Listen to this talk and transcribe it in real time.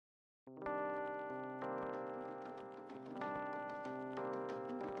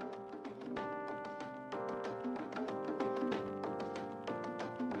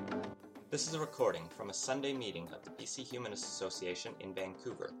This is a recording from a Sunday meeting of the BC Humanist Association in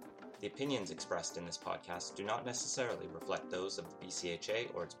Vancouver. The opinions expressed in this podcast do not necessarily reflect those of the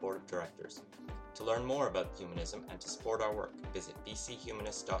BCHA or its board of directors. To learn more about humanism and to support our work, visit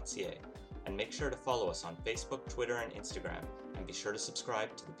bchumanist.ca, and make sure to follow us on Facebook, Twitter, and Instagram, and be sure to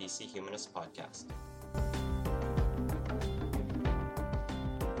subscribe to the BC Humanist podcast.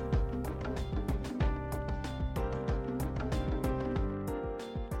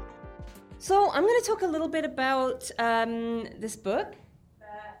 So I'm going to talk a little bit about this book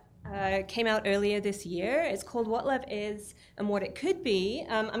that came out earlier this year. It's called What Love Is and What It Could Be.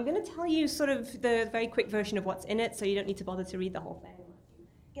 I'm going to tell you sort of the very quick version of what's in it, so you don't need to bother to read the whole thing.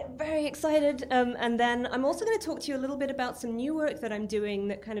 Get very excited. And then I'm also going to talk to you a little bit about some new work that I'm doing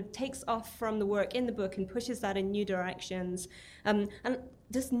that kind of takes off from the work in the book and pushes that in new directions. And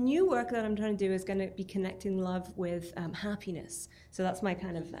this new work that I'm trying to do is going to be connecting love with happiness. So that's my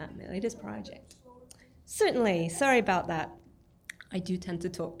kind of latest project. Certainly. Sorry about that. I do tend to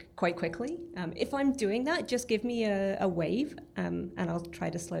talk quite quickly. If I'm doing that, just give me a wave, and I'll try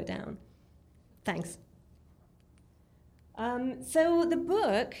to slow down. Thanks. So the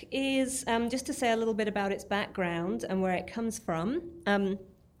book is, just to say a little bit about its background and where it comes from.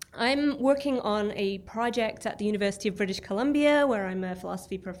 I'm working on a project at the University of British Columbia, where I'm a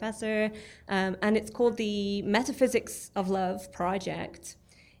philosophy professor, and it's called the Metaphysics of Love Project.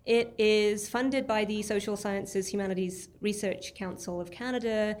 It is funded by the Social Sciences Humanities Research Council of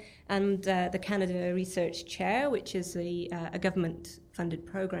Canada and the Canada Research Chair, which is a government-funded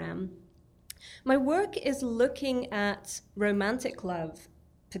program. My work is looking at romantic love,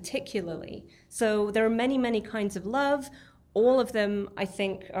 particularly. So there are many, many kinds of love. All of them, I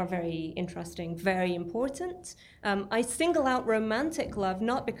think, are very interesting, very important. I single out romantic love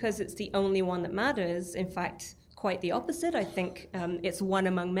not because it's the only one that matters. In fact, quite the opposite. I think it's one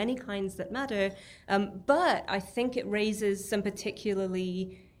among many kinds that matter. But I think it raises some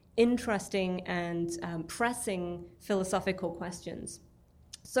particularly interesting and pressing philosophical questions.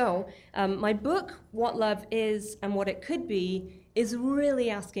 So my book, What Love Is and What It Could Be, is really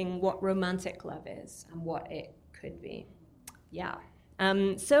asking what romantic love is and what it could be. Yeah.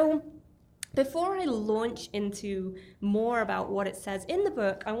 So before I launch into more about what it says in the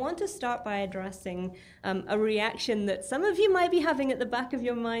book, I want to start by addressing a reaction that some of you might be having at the back of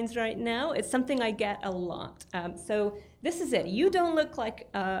your minds right now. It's something I get a lot. So this is it. You don't look like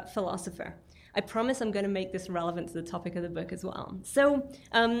a philosopher. I promise I'm going to make this relevant to the topic of the book as well. So,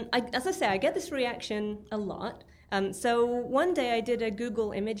 as I say, I get this reaction a lot. So one day I did a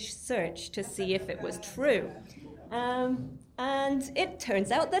Google image search to see if it was true. And it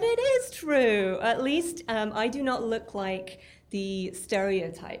turns out that it is true. At least I do not look like the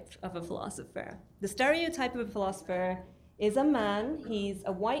stereotype of a philosopher. The stereotype of a philosopher is a man, he's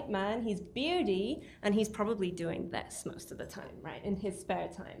a white man, he's beardy, and he's probably doing this most of the time, right, in his spare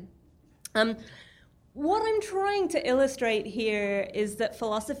time. What I'm trying to illustrate here is that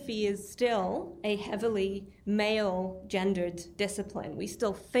philosophy is still a heavily male-gendered discipline. We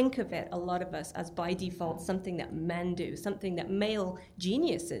still think of it, a lot of us, as by default something that men do, something that male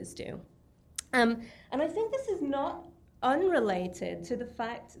geniuses do. And I think this is not unrelated to the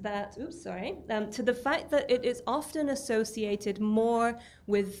fact that, it is often associated more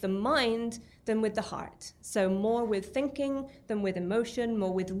with the mind than with the heart. So more with thinking than with emotion,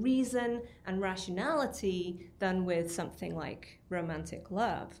 more with reason and rationality than with something like romantic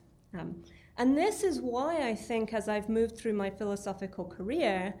love. And this is why I think, as I've moved through my philosophical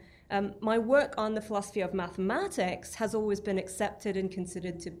career, my work on the philosophy of mathematics has always been accepted and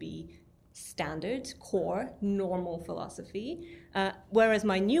considered to be standard, core, normal philosophy, whereas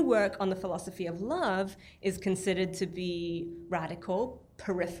my new work on the philosophy of love is considered to be radical,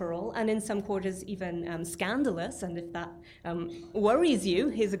 peripheral, and in some quarters even scandalous. And if that worries you,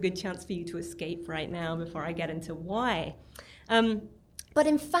 here's a good chance for you to escape right now before I get into why. But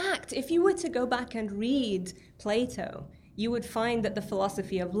in fact, if you were to go back and read Plato, you would find that the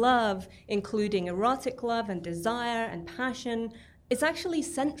philosophy of love, including erotic love and desire and passion, is actually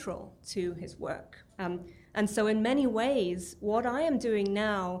central to his work. And so in many ways, what I am doing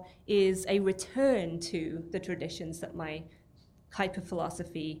now is a return to the traditions that my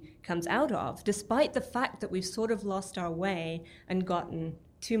hyper-philosophy comes out of, despite the fact that we've sort of lost our way and gotten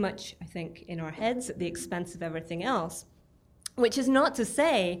too much, I think, in our heads at the expense of everything else. Which is not to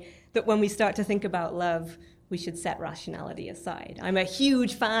say that when we start to think about love, we should set rationality aside. I'm a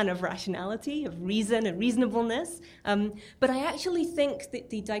huge fan of rationality, of reason and reasonableness, but I actually think that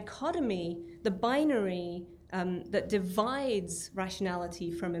the dichotomy, the binary that divides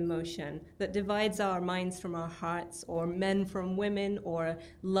rationality from emotion, that divides our minds from our hearts, or men from women, or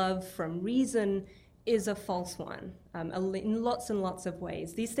love from reason, is a false one in lots and lots of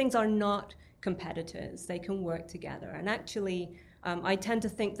ways. These things are not competitors. They can work together. And actually, I tend to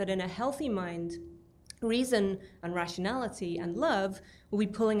think that in a healthy mind, reason and rationality and love will be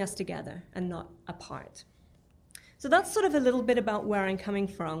pulling us together and not apart. So that's sort of a little bit about where I'm coming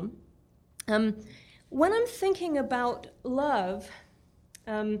from. When I'm thinking about love,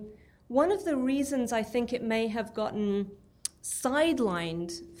 one of the reasons I think it may have gotten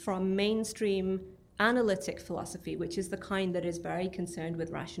sidelined from mainstream analytic philosophy, which is the kind that is very concerned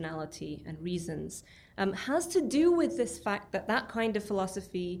with rationality and reasons, has to do with this fact that that kind of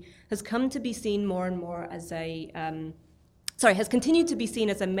philosophy has come to be seen more and more as has continued to be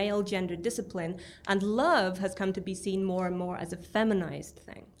seen as a male gendered discipline, and love has come to be seen more and more as a feminized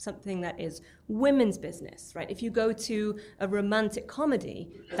thing, something that is women's business, right? If you go to a romantic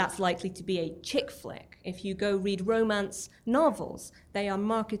comedy, that's likely to be a chick flick. If you go read romance novels, they are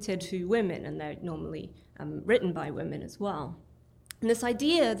marketed to women, and they're normally written by women as well. And this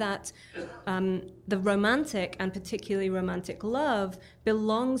idea that the romantic, and particularly romantic love,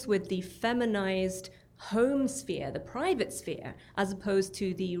 belongs with the feminized home sphere, the private sphere, as opposed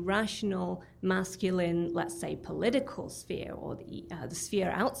to the rational, masculine, let's say, political sphere, or the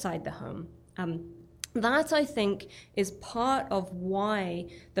sphere outside the home. That, I think, is part of why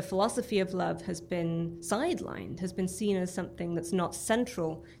the philosophy of love has been sidelined, has been seen as something that's not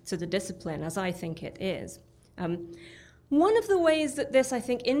central to the discipline, as I think it is. One of the ways that this, I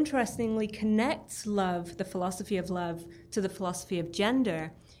think, interestingly connects love, the philosophy of love, to the philosophy of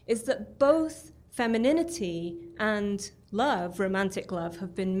gender, is that both femininity and love, romantic love,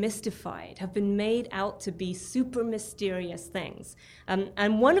 have been mystified, have been made out to be super mysterious things.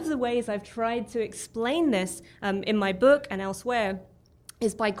 And one of the ways I've tried to explain this in my book and elsewhere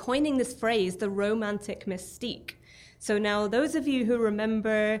is by coining this phrase, the romantic mystique. So now those of you who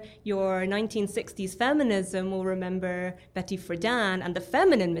remember your 1960s feminism will remember Betty Friedan and the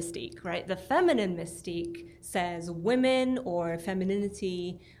feminine mystique, right? The feminine mystique says women or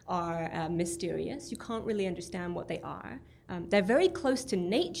femininity are mysterious. You can't really understand what they are. They're very close to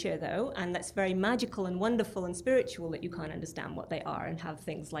nature, though, and that's very magical and wonderful and spiritual that you can't understand what they are and have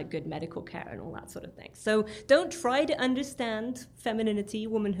things like good medical care and all that sort of thing. So don't try to understand femininity,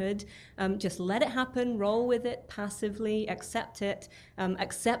 womanhood. Just let it happen, roll with it passively, accept it,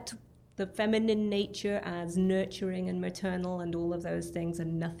 accept the feminine nature as nurturing and maternal and all of those things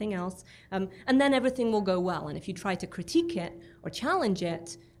and nothing else. And then everything will go well. And if you try to critique it or challenge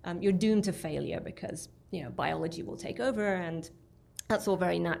it, you're doomed to failure because biology will take over, and that's all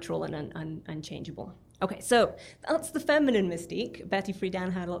very natural and unchangeable. Okay, so that's the feminine mystique. Betty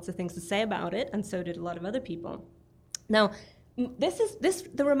Friedan had lots of things to say about it, and so did a lot of other people. Now,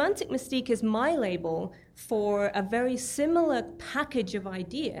 the romantic mystique is my label for a very similar package of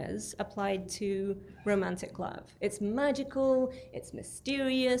ideas applied to romantic love. It's magical, it's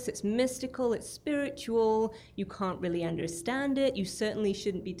mysterious, it's mystical, it's spiritual. You can't really understand it. You certainly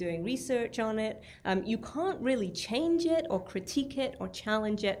shouldn't be doing research on it. You can't really change it or critique it or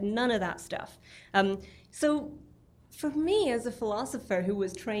challenge it, none of that stuff. So for me, as a philosopher who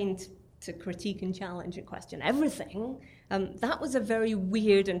was trained to critique and challenge and question everything, that was a very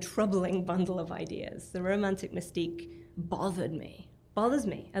weird and troubling bundle of ideas. The romantic mystique bothers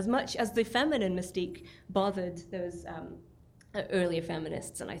me as much as the feminine mystique bothered those earlier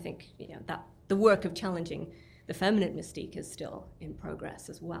feminists. And I think that the work of challenging the feminine mystique is still in progress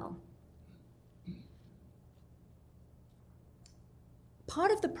as well.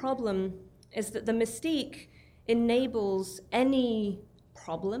 Part of the problem is that the mystique enables any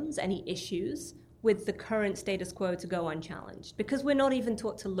problems, any issues with the current status quo to go unchallenged, because we're not even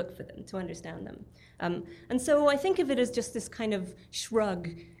taught to look for them, to understand them. And so I think of it as just this kind of shrug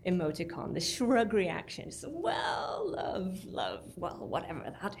emoticon, this shrug reaction. So, well, love, well,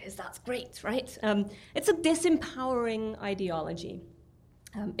 whatever that is, that's great, right? It's a disempowering ideology.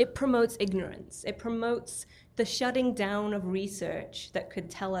 It promotes ignorance. It promotes the shutting down of research that could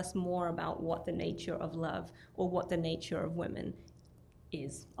tell us more about what the nature of love or what the nature of women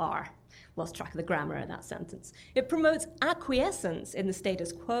are. Lost track of the grammar in that sentence. It promotes acquiescence in the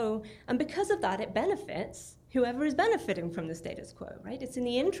status quo, and because of that, it benefits whoever is benefiting from the status quo, right? It's in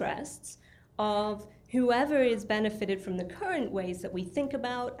the interests of whoever is benefited from the current ways that we think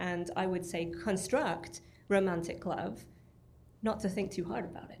about and, I would say, construct romantic love, not to think too hard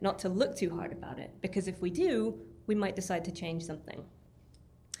about it, not to look too hard about it, because if we do, we might decide to change something.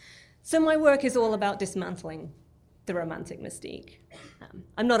 So my work is all about dismantling the romantic mystique.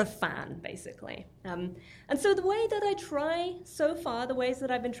 I'm not a fan, basically. And so the way that I try so far, the ways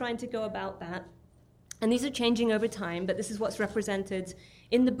that I've been trying to go about that, and these are changing over time, but this is what's represented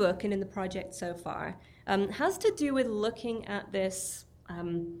in the book and in the project so far, has to do with looking at this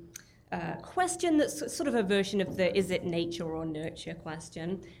question that's sort of a version of the is it nature or nurture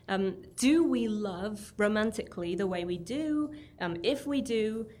question. Do we love romantically the way we do? If we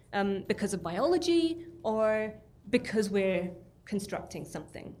do, because of biology or because we're constructing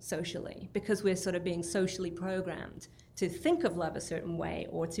something socially, because we're sort of being socially programmed to think of love a certain way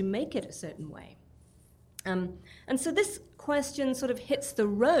or to make it a certain way. And so this question sort of hits the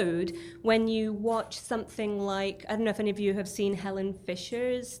road when you watch something like, I don't know if any of you have seen Helen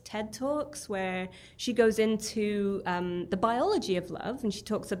Fisher's TED Talks, where she goes into the biology of love, and she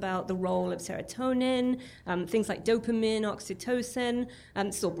talks about the role of serotonin, things like dopamine, oxytocin,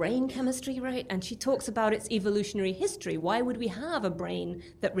 it's all brain chemistry, right? And she talks about its evolutionary history. Why would we have a brain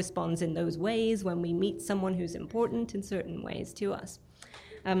that responds in those ways when we meet someone who's important in certain ways to us?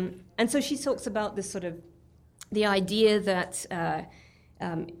 And so she talks about this sort of the idea that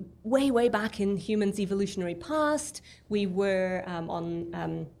way back in humans' evolutionary past, we were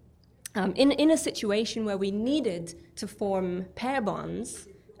in a situation where we needed to form pair bonds,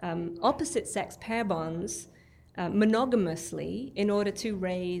 opposite-sex pair bonds, monogamously in order to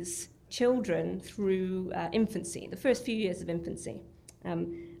raise children through infancy, the first few years of infancy.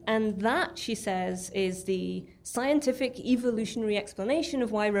 And that, she says, is the scientific evolutionary explanation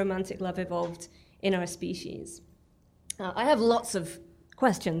of why romantic love evolved in our species. I have lots of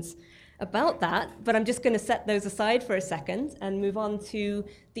questions about that, but I'm just going to set those aside for a second and move on to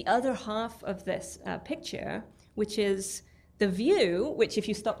the other half of this picture, which is the view, which if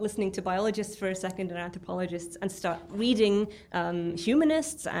you stop listening to biologists for a second and anthropologists and start reading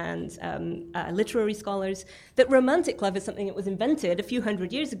humanists and literary scholars, that romantic love is something that was invented a few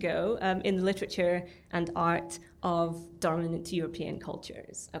hundred years ago in the literature and art of dominant European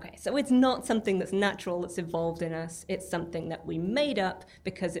cultures. Okay, so it's not something that's natural, that's evolved in us. It's something that we made up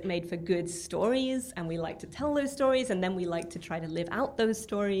because it made for good stories, and we like to tell those stories, and then we like to try to live out those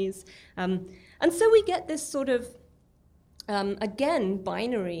stories. And so we get this sort of again,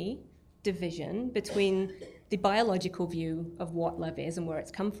 binary division between the biological view of what love is and where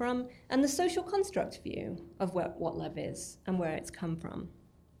it's come from, and the social construct view of what love is and where it's come from.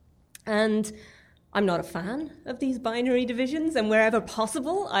 And I'm not a fan of these binary divisions, and wherever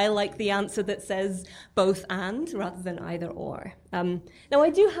possible, I like the answer that says both and rather than either or. Now, I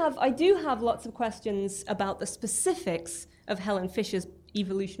do have lots of questions about the specifics of Helen Fisher's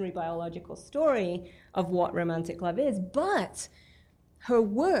evolutionary biological story of what romantic love is, but her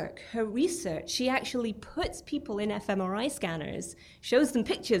work, her research, she actually puts people in fMRI scanners, shows them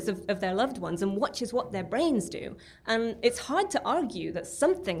pictures of their loved ones, and watches what their brains do. And it's hard to argue that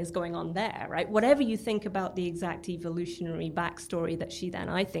something is going on there, right? Whatever you think about the exact evolutionary backstory that she then,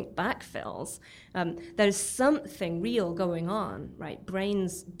 I think, backfills, there's something real going on, right?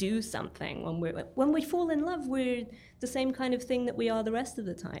 Brains do something. When we fall in love, we're the same kind of thing that we are the rest of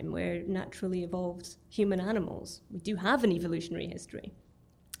the time. We're naturally evolved human animals. We do have an evolutionary history.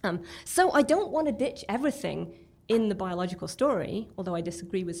 So I don't want to ditch everything in the biological story, although I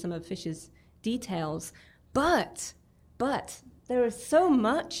disagree with some of Fisher's details. But there is so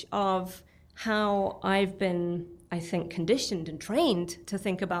much of how I've been, I think, conditioned and trained to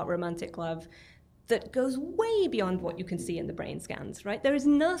think about romantic love that goes way beyond what you can see in the brain scans, right? There is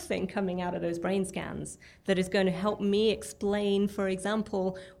nothing coming out of those brain scans that is going to help me explain, for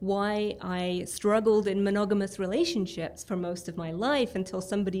example, why I struggled in monogamous relationships for most of my life until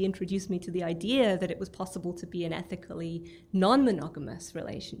somebody introduced me to the idea that it was possible to be in ethically non-monogamous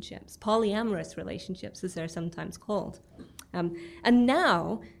relationships, polyamorous relationships, as they're sometimes called. And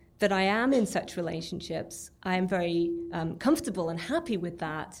now that I am in such relationships, I am very comfortable and happy with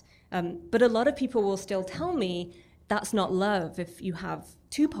that. But a lot of people will still tell me that's not love if you have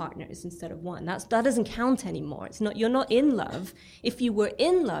two partners instead of one. That doesn't count anymore. You're not in love. If you were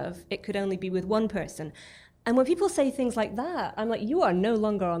in love, it could only be with one person. And when people say things like that, I'm like, you are no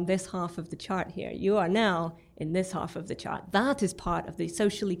longer on this half of the chart here. You are now in this half of the chart. That is part of the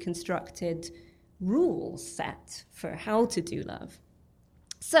socially constructed rule set for how to do love.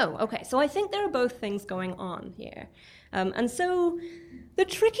 So I think there are both things going on here. And so the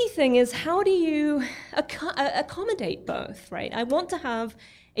tricky thing is, how do you accommodate both, right? I want to have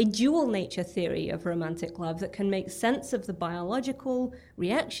a dual nature theory of romantic love that can make sense of the biological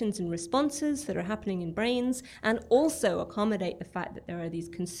reactions and responses that are happening in brains, and also accommodate the fact that there are these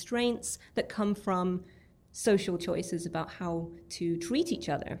constraints that come from social choices about how to treat each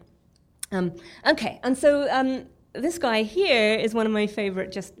other. this guy here is one of my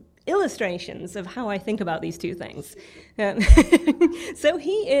favorite just illustrations of how I think about these two things. So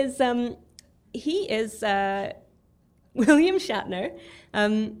he is William Shatner,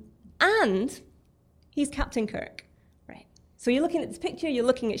 and he's Captain Kirk, right? So you're looking at this picture, you're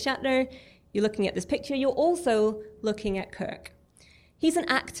looking at Shatner, you're looking at this picture, you're also looking at Kirk. He's an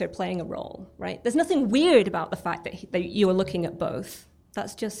actor playing a role, right? There's nothing weird about the fact that you are looking at both.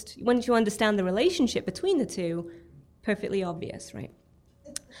 That's just, once you understand the relationship between the two, perfectly obvious, right?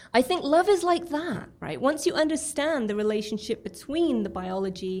 I think love is like that, right? Once you understand the relationship between the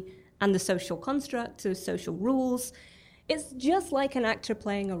biology and the social construct, the social rules, it's just like an actor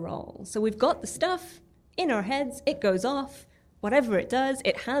playing a role. So we've got the stuff in our heads, it goes off, whatever it does,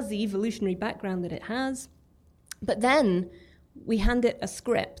 it has the evolutionary background that it has, but then we hand it a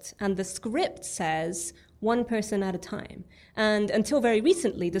script, and the script says one person at a time. And until very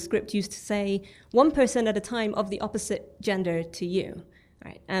recently, the script used to say one person at a time of the opposite gender to you.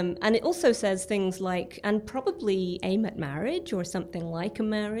 Right. And it also says things like, and probably aim at marriage or something like a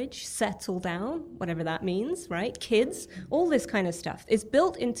marriage, settle down, whatever that means, right? Kids, all this kind of stuff is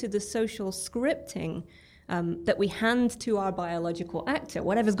built into the social scripting that we hand to our biological actor,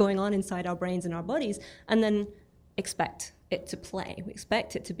 whatever's going on inside our brains and our bodies, and then expect it to play. We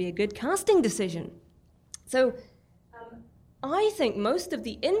expect it to be a good casting decision. So I think most of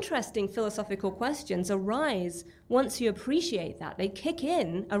the interesting philosophical questions arise once you appreciate that. They kick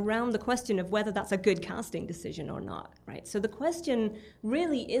in around the question of whether that's a good casting decision or not, right? So the question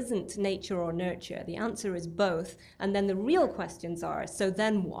really isn't nature or nurture. The answer is both. And then the real questions are, so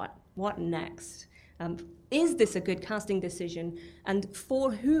then what? What next? Is this a good casting decision? And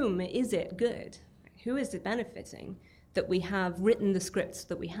for whom is it good? Who is it benefiting that we have written the scripts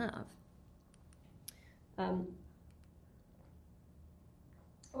that we have?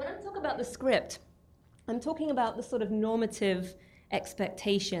 When I talk about the script, I'm talking about the sort of normative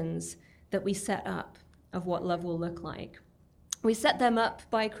expectations that we set up of what love will look like. We set them up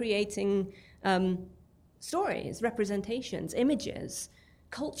by creating stories, representations, images,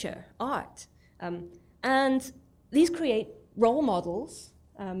 culture, art. And these create role models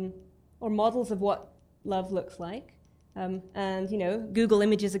or models of what love looks like. And, you know, Google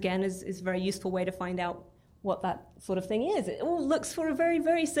Images, again, is a very useful way to find out what that sort of thing is. It all looks for very,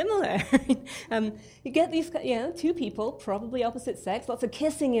 very similar. You get these, two people, probably opposite sex, lots of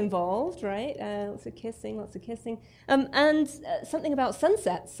kissing involved, right? Lots of kissing. And something about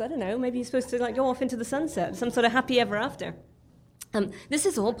sunsets. I don't know, maybe you're supposed to go off into the sunset, some sort of happy ever after. This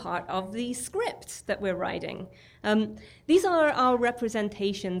is all part of the script that we're writing. These are our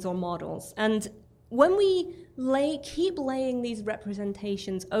representations or models. And when we keep laying these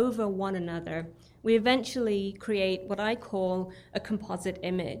representations over one another, we eventually create what I call a composite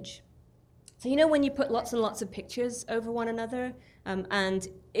image. So you know when you put lots and lots of pictures over one another, and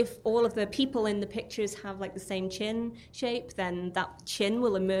if all of the people in the pictures have like the same chin shape, then that chin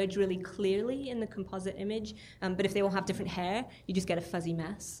will emerge really clearly in the composite image. But if they all have different hair, you just get a fuzzy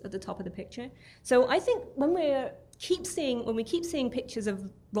mess at the top of the picture. So I think when we keep seeing pictures of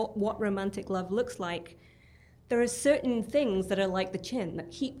what romantic love looks like, there are certain things that are like the chin that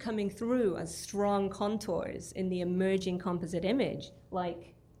keep coming through as strong contours in the emerging composite image,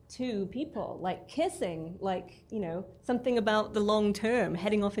 like two people, like kissing, like, something about the long term,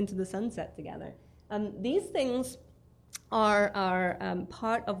 heading off into the sunset together. These things are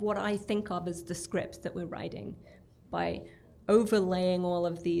part of what I think of as the script that we're writing by overlaying all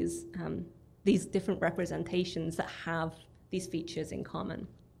of these different representations that have these features in common.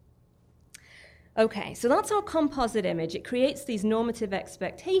 Okay, so that's our composite image. It creates these normative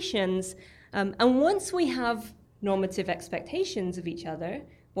expectations, and once we have normative expectations of each other,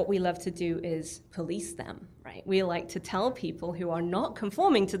 what we love to do is police them, right? We like to tell people who are not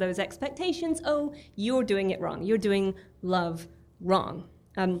conforming to those expectations, oh, you're doing it wrong. You're doing love wrong.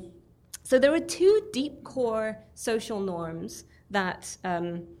 So there are two deep core social norms that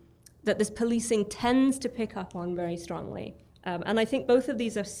this policing tends to pick up on very strongly. And I think both of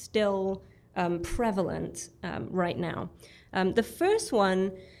these are still prevalent right now. The first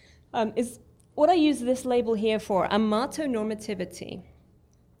one is what I use this label here for, amatonormativity.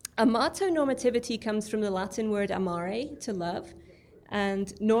 Amatonormativity comes from the Latin word amare, to love,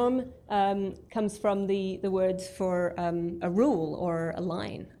 and norm comes from the word for a rule or a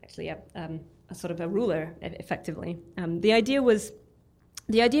line, actually a sort of a ruler, effectively. The idea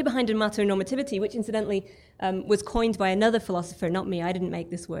behind amatonormativity, which incidentally was coined by another philosopher, not me, I didn't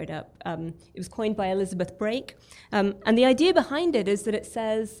make this word up. It was coined by Elizabeth Brake. And the idea behind it is that it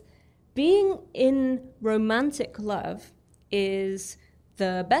says being in romantic love is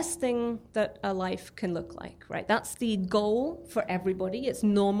the best thing that a life can look like, right? That's the goal for everybody. It's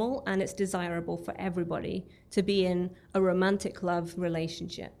normal and it's desirable for everybody to be in a romantic love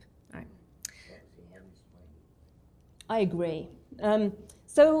relationship. Right. I agree.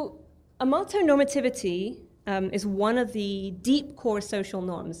 So amatonormativity is one of the deep core social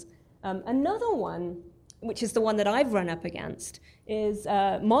norms. Another one, which is the one that I've run up against, is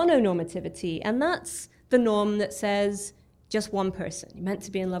mononormativity, and that's the norm that says just one person. You're meant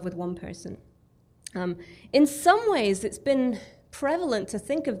to be in love with one person. In some ways, it's been prevalent to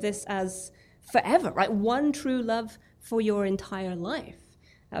think of this as forever, right? One true love for your entire life.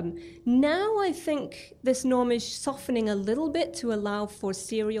 Now I think this norm is softening a little bit to allow for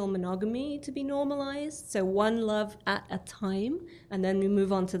serial monogamy to be normalized. So one love at a time, and then we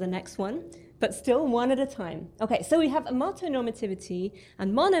move on to the next one, but still one at a time. Okay, so we have amatonormativity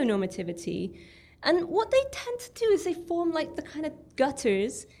and mononormativity. And what they tend to do is they form like the kind of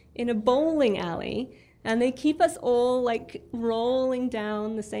gutters in a bowling alley, and they keep us all like rolling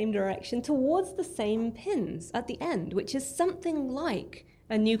down the same direction towards the same pins at the end, which is something like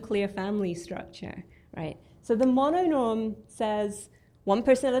a nuclear family structure, right? So the mononorm says one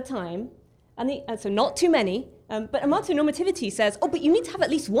person at a time, and so not too many, but amatonormativity says, oh, but you need to have at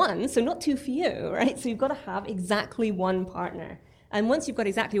least one, so not too few, right? So you've got to have exactly one partner. And once you've got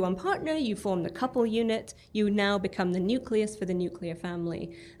exactly one partner, you form the couple unit, you now become the nucleus for the nuclear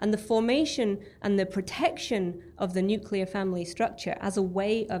family. And the formation and the protection of the nuclear family structure as a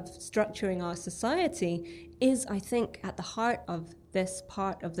way of structuring our society is, I think, at the heart of this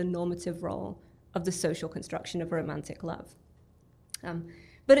part of the normative role of the social construction of romantic love.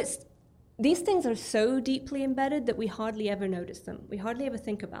 But these things are so deeply embedded that we hardly ever notice them. We hardly ever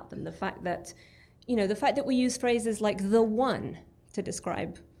think about them. The fact that we use phrases like the one to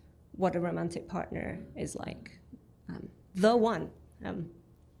describe what a romantic partner is like. The one.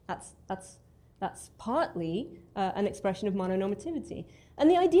 That's partly an expression of mononormativity. And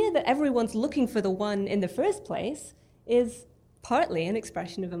the idea that everyone's looking for the one in the first place is partly an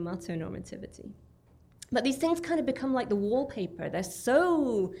expression of amatonormativity. But these things kind of become like the wallpaper. They're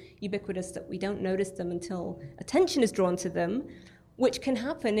so ubiquitous that we don't notice them until attention is drawn to them, which can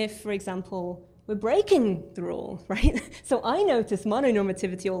happen if, for example, we're breaking the rule, right? So I notice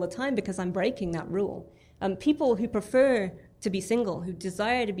mononormativity all the time because I'm breaking that rule. People who prefer to be single, who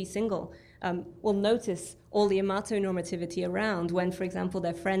desire to be single, will notice all the amatonormativity around when, for example,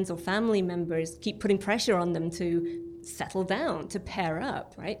 their friends or family members keep putting pressure on them to settle down, to pair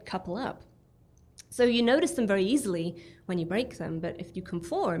up, right? Couple up. So you notice them very easily when you break them, but if you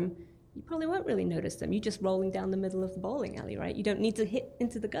conform, you probably won't really notice them. You're just rolling down the middle of the bowling alley, right? You don't need to hit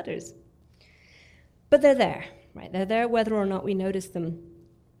into the gutters. But they're there, right? They're there whether or not we notice them.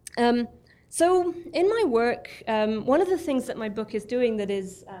 So in my work, one of the things that my book is doing that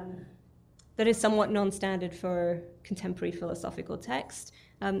is somewhat non-standard for contemporary philosophical text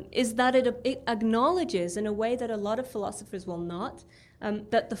is that it acknowledges in a way that a lot of philosophers will not,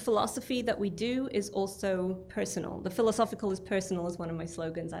 that the philosophy that we do is also personal. The philosophical is personal is one of my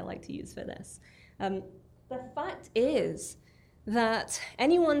slogans I like to use for this. The fact is that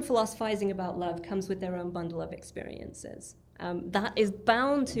anyone philosophizing about love comes with their own bundle of experiences. That is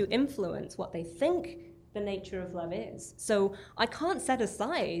bound to influence what they think the nature of love is. So I can't set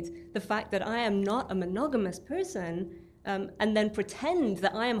aside the fact that I am not a monogamous person and then pretend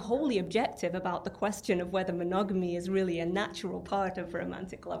that I am wholly objective about the question of whether monogamy is really a natural part of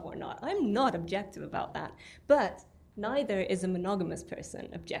romantic love or not. I'm not objective about that. But neither is a monogamous person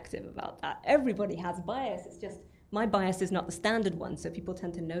objective about that. Everybody has bias. It's just my bias is not the standard one, so people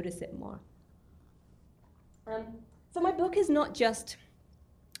tend to notice it more. So my book is not just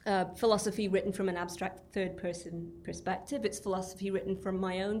philosophy written from an abstract third-person perspective. It's philosophy written from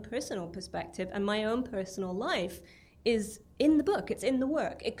my own personal perspective, and my own personal life is in the book. It's in the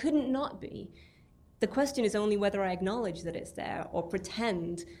work. It couldn't not be. The question is only whether I acknowledge that it's there or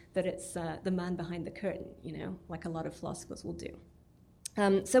pretend that it's the man behind the curtain, like a lot of philosophers will do.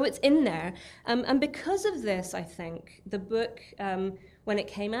 So it's in there. And because of this, I think, the book, when it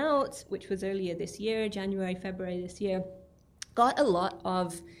came out, which was earlier this year, January, February this year, got a lot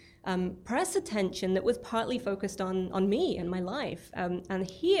of press attention that was partly focused on me and my life. And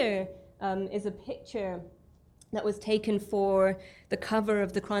here is a picture that was taken for the cover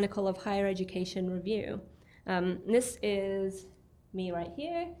of the Chronicle of Higher Education Review. This is me right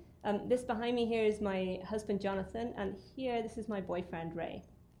here. This behind me here is my husband, Jonathan, and here, this is my boyfriend, Ray.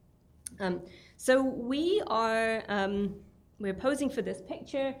 So we're posing for this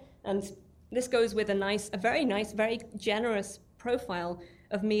picture, and this goes with a very nice, very generous profile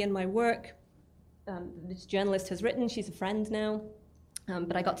of me and my work. This journalist has written, she's a friend now.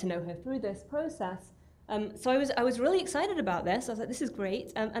 but I got to know her through this process. So I was really excited about this. I was like, this is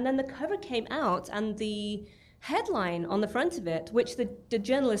great. And then the cover came out, and the headline on the front of it, which the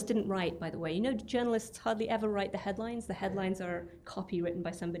journalist didn't write, by the way. You know, journalists hardly ever write the headlines. The headlines are copy written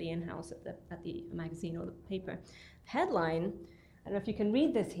by somebody in-house at the magazine or the paper. Headline, I don't know if you can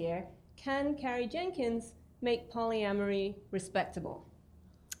read this here, "Can Carrie Jenkins make polyamory respectable?"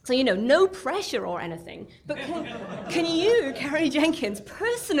 So, you know, no pressure or anything, but can you, Carrie Jenkins,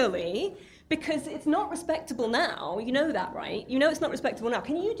 personally, because it's not respectable now, you know that, right? You know it's not respectable now.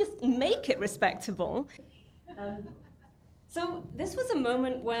 Can you just make it respectable? So this was a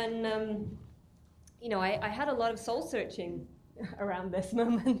moment when, you know, I had a lot of soul-searching around this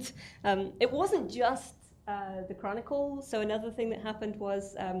moment. It wasn't just the Chronicle. So another thing that happened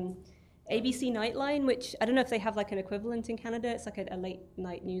was ABC Nightline, which I don't know if they have like an equivalent in Canada. It's like a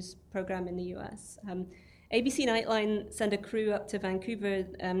late-night news program in the US. ABC Nightline sent a crew up to Vancouver,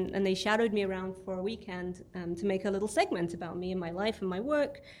 and they shadowed me around for a weekend to make a little segment about me and my life and my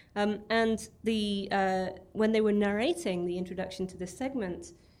work. And when they were narrating the introduction to this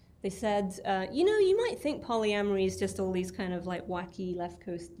segment, they said, you know, you might think polyamory is just all these kind of like wacky left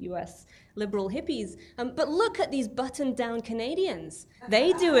coast US liberal hippies, but look at these buttoned down Canadians.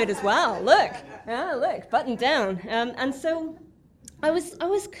 They do it as well. Look, buttoned down. And so I was kind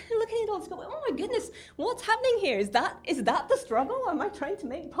of looking at all this, going, oh my goodness, what's happening here? Is that the struggle? Am I trying to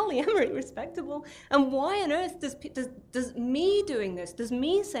make polyamory respectable? And why on earth does me doing this, does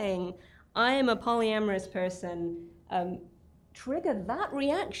me saying I am a polyamorous person trigger that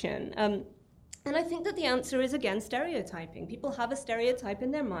reaction? And I think that the answer is, again, stereotyping. People have a stereotype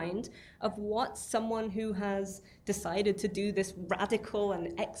in their mind of what someone who has decided to do this radical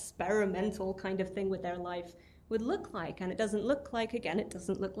and experimental kind of thing with their life would look like. And it doesn't look like, again, it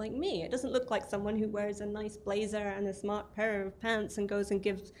doesn't look like me. It doesn't look like someone who wears a nice blazer and a smart pair of pants and goes and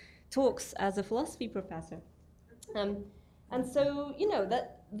gives talks as a philosophy professor. And so, you know,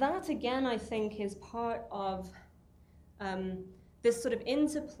 that again, I think, is part of this sort of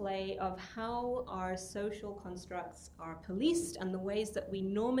interplay of how our social constructs are policed and the ways that we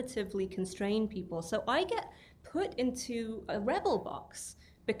normatively constrain people. So I get put into a rebel box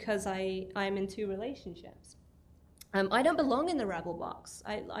because I'm in two relationships. I don't belong in the rebel box.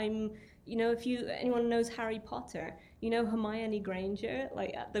 I'm, you know, if anyone knows Harry Potter, you know Hermione Granger,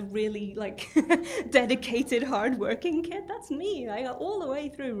 like the really like dedicated, hard-working kid. That's me. I got all the way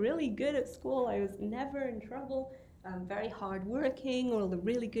through really good at school. I was never in trouble. Very hard-working, all the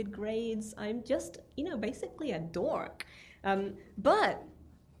really good grades. I'm just, you know, basically a dork. But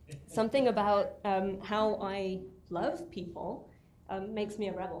something about how I love people makes me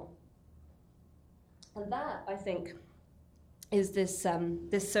a rebel. And that, I think, is this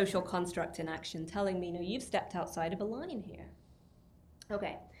social construct in action, telling me, no, you've stepped outside of a line here.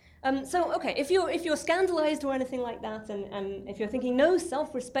 Okay. If you're scandalized or anything like that, and if you're thinking no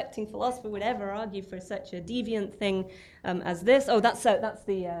self-respecting philosopher would ever argue for such a deviant thing as this, that's the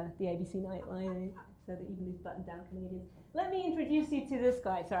ABC Nightline, so that even these buttoned-down Canadians. Let me introduce you to this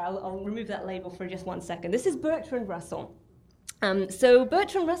guy. Sorry, I'll remove that label for just 1 second. This is Bertrand Russell. So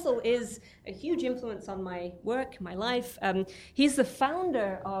Bertrand Russell is a huge influence on my work, my life. He's the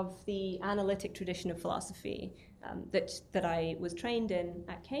founder of the analytic tradition of philosophy that I was trained in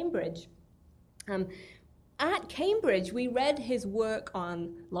at Cambridge. At Cambridge, we read his work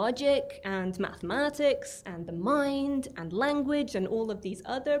on logic and mathematics and the mind and language and all of these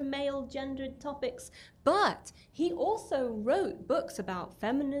other male-gendered topics. But he also wrote books about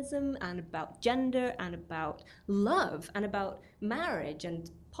feminism and about gender and about love and about marriage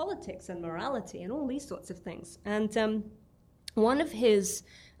and politics and morality and all these sorts of things. And one of his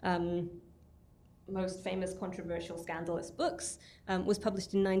most famous, controversial, scandalous books was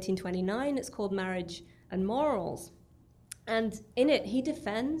published in 1929. It's called Marriage and Morals. And in it, he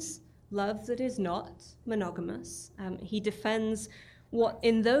defends love that is not monogamous. He defends what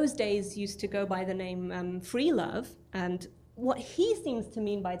in those days used to go by the name free love. And what he seems to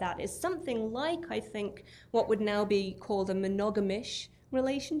mean by that is something like, I think, what would now be called a monogamish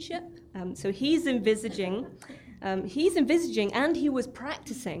relationship. So he's envisaging and he was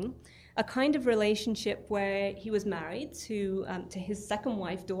practicing a kind of relationship where he was married to his second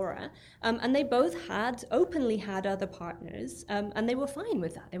wife, Dora, and they both openly had other partners, and they were fine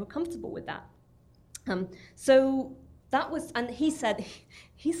with that. They were comfortable with that. So that was, and he said,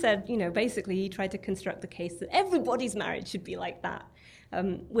 you know, basically he tried to construct the case that everybody's marriage should be like that,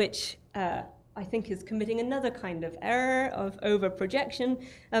 which I think is committing another kind of error of over-projection.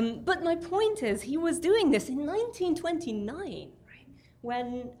 But my point is, he was doing this in 1929, right,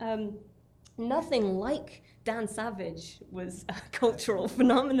 when nothing like Dan Savage was a cultural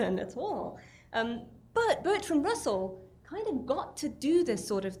phenomenon at all. But Bertrand Russell kind of got to do this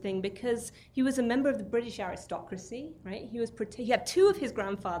sort of thing because he was a member of the British aristocracy, right? He had two of his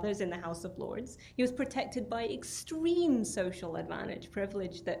grandfathers in the House of Lords. He was protected by extreme social advantage,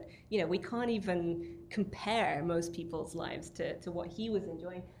 privilege that, we can't even compare most people's lives to what he was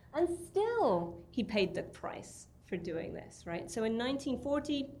enjoying. And still, he paid the price for doing this, right? So in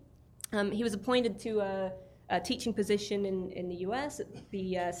 1940, he was appointed to a teaching position in the US at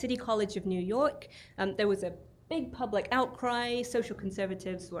the City College of New York. There was a big public outcry, social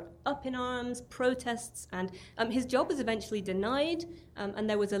conservatives were up in arms, protests, and his job was eventually denied, and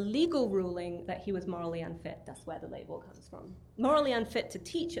there was a legal ruling that he was morally unfit. That's where the label comes from. Morally unfit to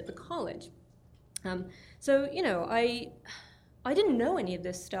teach at the college. I didn't know any of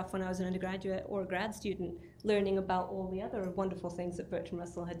this stuff when I was an undergraduate or a grad student, learning about all the other wonderful things that Bertrand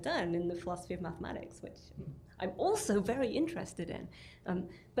Russell had done in the philosophy of mathematics, which I'm also very interested in.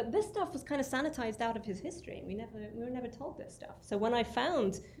 But this stuff was kind of sanitized out of his history. We were never told this stuff. So when I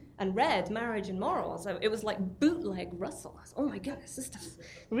found and read Marriage and Morals, it was like bootleg Russell. I was, oh my goodness, this stuff's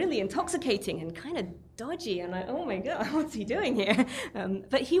really intoxicating and kind of dodgy. And oh my God, what's he doing here?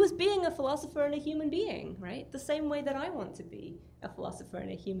 But he was being a philosopher and a human being, right? The same way that I want to be a philosopher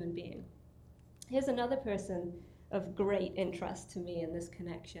and a human being. Here's another person of great interest to me in this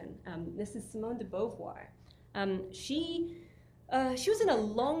connection. This is Simone de Beauvoir. She was in a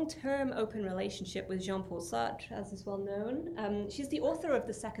long-term open relationship with Jean-Paul Sartre, as is well known. She's the author of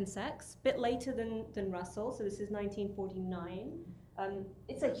The Second Sex, a bit later than Russell, so this is 1949.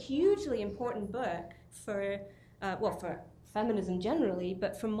 It's a hugely important book for feminism generally,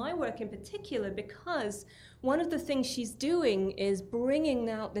 but for my work in particular, because one of the things she's doing is bringing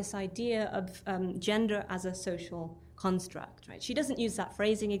out this idea of gender as a social construct, right? She doesn't use that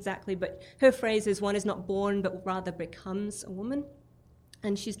phrasing exactly, but her phrase is one is not born, but rather becomes a woman.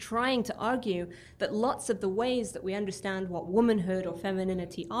 And she's trying to argue that lots of the ways that we understand what womanhood or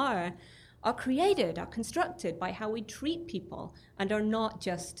femininity are created, are constructed by how we treat people, and are not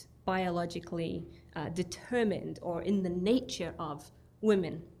just biologically determined or in the nature of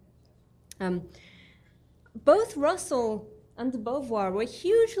women. Both Russell and de Beauvoir were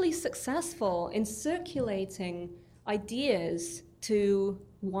hugely successful in circulating ideas to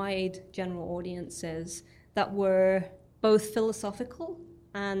wide general audiences that were both philosophical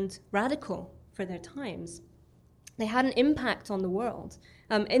and radical for their times. They had an impact on the world.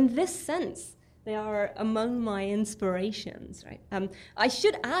 In this sense, they are among my inspirations, right? I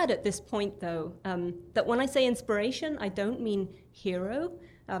should add at this point, though, that when I say inspiration, I don't mean hero.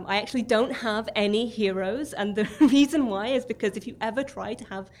 I actually don't have any heroes, and the reason why is because if you ever try to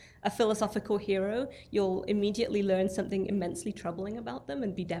have a philosophical hero, you'll immediately learn something immensely troubling about them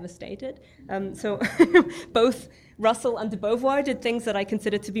and be devastated. So both Russell and de Beauvoir did things that I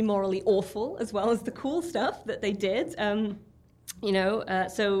consider to be morally awful, as well as the cool stuff that they did. There's,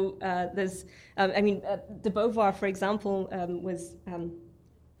 de Beauvoir, for example,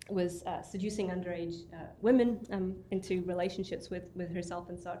 was seducing underage women into relationships with herself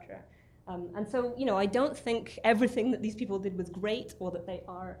and Sartre. And so, I don't think everything that these people did was great or that they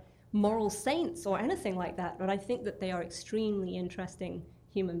are moral saints or anything like that, but I think that they are extremely interesting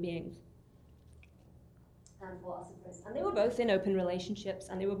human beings and philosophers. And they were both in open relationships,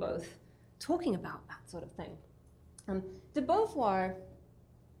 and they were both talking about that sort of thing. De Beauvoir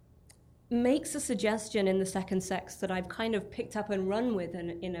makes a suggestion in The Second Sex that I've kind of picked up and run with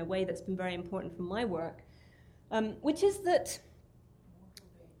in a way that's been very important for my work, which is that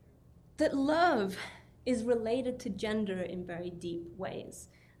love is related to gender in very deep ways.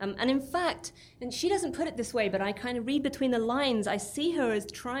 And in fact, and she doesn't put it this way, but I kind of read between the lines, I see her as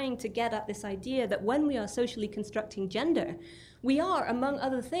trying to get at this idea that when we are socially constructing gender, we are, among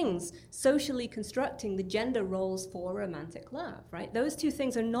other things, socially constructing the gender roles for romantic love, right? Those two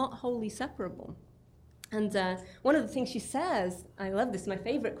things are not wholly separable. And one of the things she says, I love this, my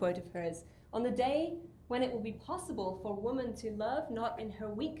favorite quote of hers, on the day when it will be possible for a woman to love not in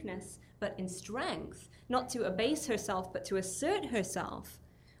her weakness, but in strength, not to abase herself, but to assert herself,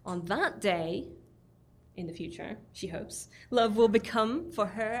 on that day, in the future, she hopes, love will become, for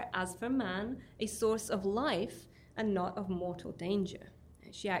her as for man, a source of life and not of mortal danger.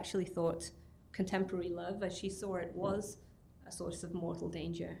 She actually thought contemporary love, as she saw it, was a source of mortal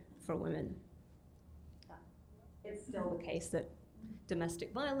danger for women. It's still the case that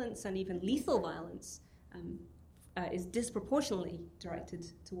domestic violence and even lethal violence is disproportionately directed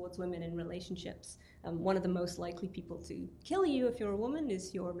towards women in relationships. One of the most likely people to kill you if you're a woman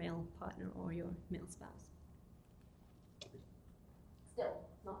is your male partner or your male spouse. Still,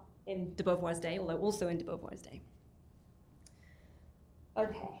 not in de Beauvoir's day, although also in de Beauvoir's day.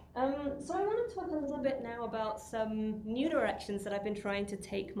 Okay, so I want to talk a little bit now about some new directions that I've been trying to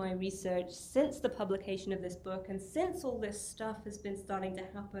take my research since the publication of this book and since all this stuff has been starting to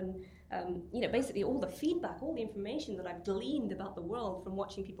happen. Basically all the feedback, all the information that I've gleaned about the world from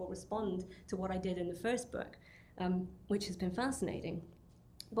watching people respond to what I did in the first book, which has been fascinating.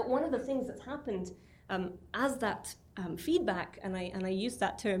 But one of the things that's happened as that feedback, and I use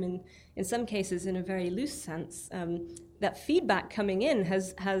that term in some cases in a very loose sense, that feedback coming in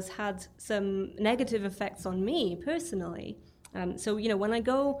has had some negative effects on me personally. So when I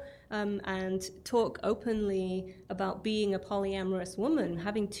go and talk openly about being a polyamorous woman,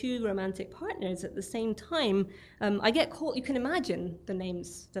 having two romantic partners at the same time, I get called, you can imagine the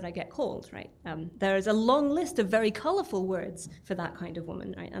names that I get called, right? There is a long list of very colorful words for that kind of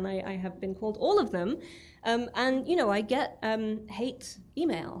woman, right? And I have been called all of them. I get hate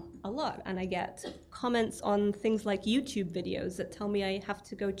email a lot, and I get comments on things like YouTube videos that tell me I have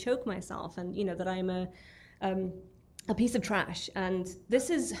to go choke myself, and that I'm a piece of trash. And this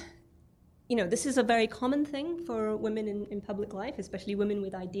is a very common thing for women in public life, especially women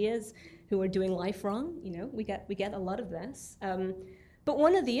with ideas who are doing life wrong. We get a lot of this. But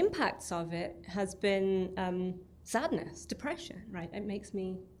one of the impacts of it has been sadness, depression, right? It makes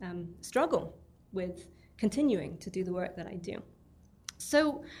me struggle with continuing to do the work that I do.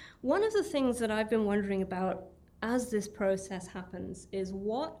 So one of the things that I've been wondering about as this process happens is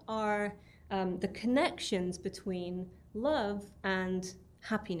what are the connections between love and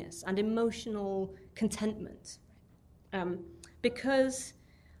happiness and emotional contentment. Because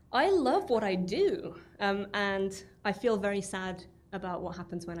I love what I do, and I feel very sad about what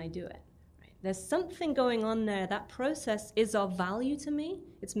happens when I do it. Right? There's something going on there. That process is of value to me.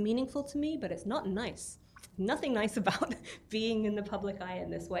 It's meaningful to me, but it's not nice. Nothing nice about being in the public eye in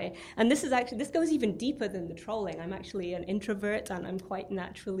this way. And this goes even deeper than the trolling. I'm actually an introvert, and I'm quite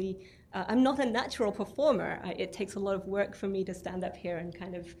naturally, I'm not a natural performer. It takes a lot of work for me to stand up here and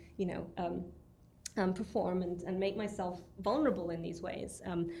kind of, perform and make myself vulnerable in these ways.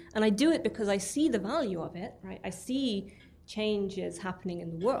 And I do it because I see the value of it, right? I see changes happening in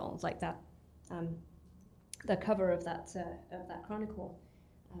the world, like that, the cover of that Chronicle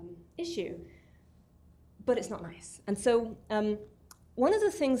issue. But it's not nice. And so one of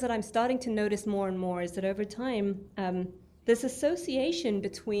the things that I'm starting to notice more and more is that over time, this association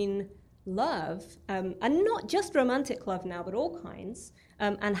between love, and not just romantic love now, but all kinds,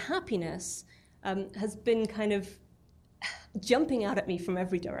 and happiness has been kind of jumping out at me from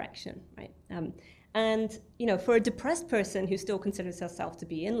every direction, right? And, for a depressed person who still considers herself to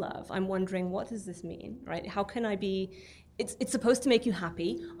be in love, I'm wondering, what does this mean, right? How can I be... It's supposed to make you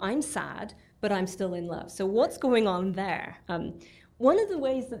happy. I'm sad, but I'm still in love. So what's going on there? One of the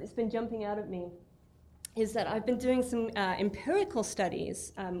ways that it's been jumping out at me is that I've been doing some empirical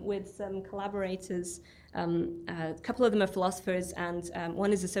studies with some collaborators. A couple of them are philosophers, and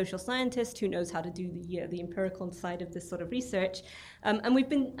one is a social scientist who knows how to do the empirical side of this sort of research. And we've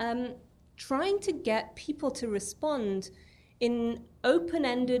been trying to get people to respond in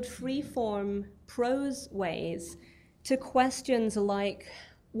open-ended, free-form prose ways to questions like,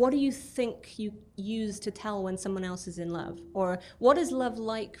 what do you think you use to tell when someone else is in love? Or what is love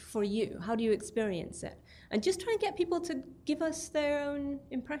like for you? How do you experience it? And just try and get people to give us their own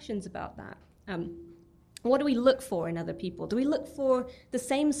impressions about that. What do we look for in other people? Do we look for the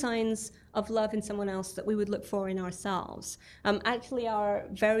same signs of love in someone else that we would look for in ourselves? Actually, our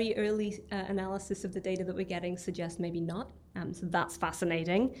very early analysis of the data that we're getting suggests maybe not. So that's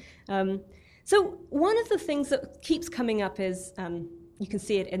fascinating. So one of the things that keeps coming up is you can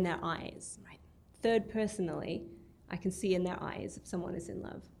see it in their eyes, right? Third personally, I can see in their eyes if someone is in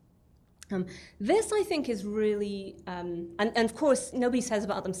love. This, I think, is really, and of course, nobody says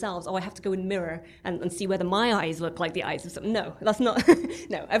about themselves, I have to go and mirror and see whether my eyes look like the eyes of someone. No, that's not,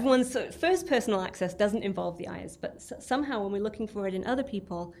 no. Everyone's first personal access doesn't involve the eyes, but somehow when we're looking for it in other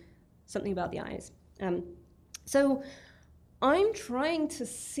people, something about the eyes. So I'm trying to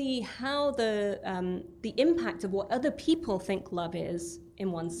see how the impact of what other people think love is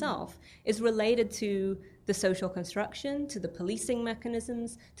in oneself is related to the social construction, to the policing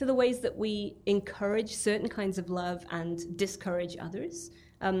mechanisms, to the ways that we encourage certain kinds of love and discourage others.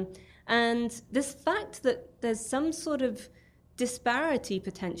 And this fact that there's some sort of disparity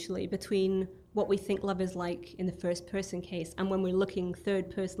potentially between what we think love is like in the first person case and when we're looking third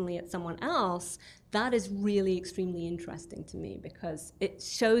personally at someone else, that is really extremely interesting to me because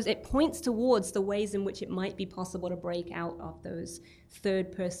it points towards the ways in which it might be possible to break out of those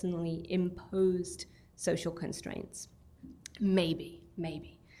third personally imposed social constraints. Maybe.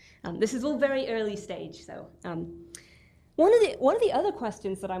 This is all very early stage, so... One of the other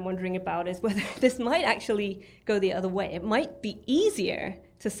questions that I'm wondering about is whether this might actually go the other way. It might be easier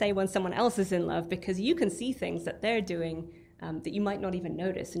to say when someone else is in love because you can see things that they're doing that you might not even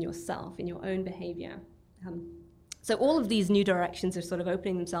notice in yourself, in your own behavior. So all of these new directions are sort of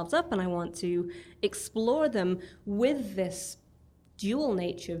opening themselves up, and I want to explore them with this dual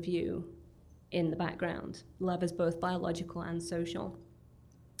nature view in the background. Love is both biological and social.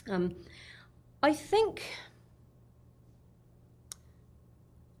 I think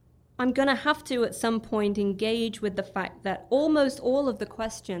I'm going to have to, at some point, engage with the fact that almost all of the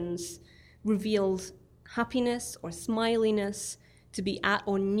questions revealed happiness or smiliness to be at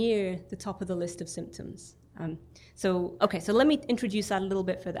or near the top of the list of symptoms. So let me introduce that a little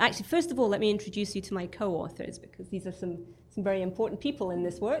bit further. Actually, first of all, let me introduce you to my co-authors, because these are some very important people in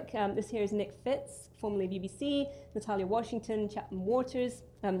this work. This here is Nick Fitz, formerly of UBC, Natalia Washington, Chapman Waters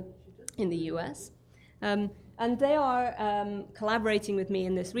in the US. And they are collaborating with me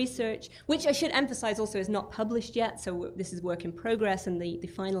in this research, which I should emphasize also is not published yet, so this is work in progress, and the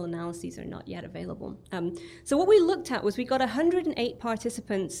final analyses are not yet available. So what we looked at was we got 108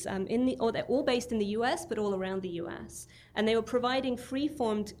 participants, they're all based in the US, but all around the US. And they were providing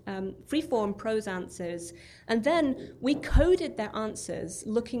free-form prose answers. And then we coded their answers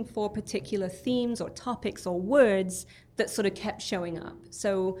looking for particular themes or topics or words that sort of kept showing up.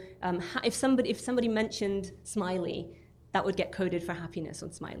 So if somebody mentioned smiley, that would get coded for happiness on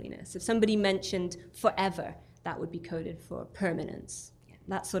smiliness. If somebody mentioned forever, that would be coded for permanence,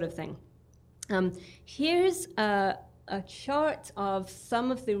 that sort of thing. Here's a chart of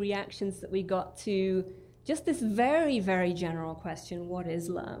some of the reactions that we got to just this very, very general question, what is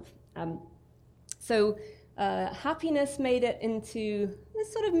love? Happiness made it into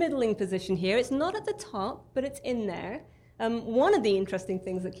this sort of middling position here. It's not at the top, but it's in there. One of the interesting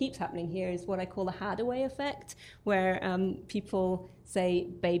things that keeps happening here is what I call the Hadaway effect, where people say,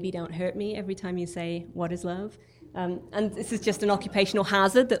 baby, don't hurt me, every time you say, what is love? And this is just an occupational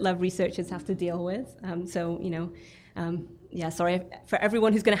hazard that love researchers have to deal with. Sorry for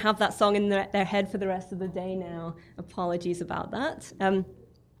everyone who's going to have that song in their head for the rest of the day now. Apologies about that.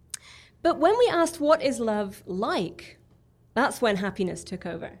 But when we asked what is love like, that's when happiness took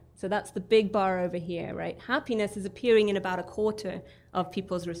over. So that's the big bar over here, right? Happiness is appearing in about a quarter of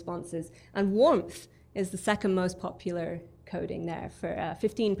people's responses. And warmth is the second most popular coding there, for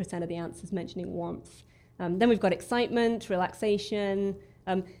 15% of the answers mentioning warmth. Then we've got excitement, relaxation.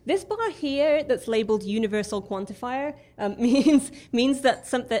 This bar here that's labeled universal quantifier means that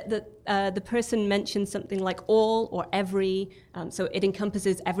the person mentioned something like all or every, so it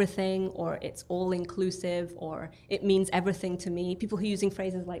encompasses everything, or it's all-inclusive, or it means everything to me. People who are using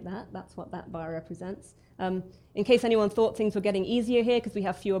phrases like that, that's what that bar represents. In case anyone thought things were getting easier here, because we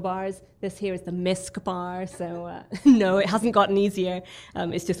have fewer bars, this here is the MISC bar, so no, it hasn't gotten easier.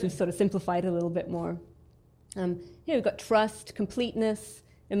 It's just we've sort of simplified it a little bit more. Here we've got trust, completeness,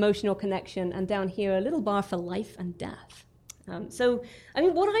 emotional connection, and down here a little bar for life and death.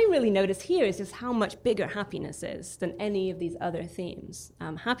 What I really notice here is just how much bigger happiness is than any of these other themes.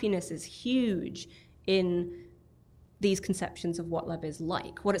 Happiness is huge in these conceptions of what love is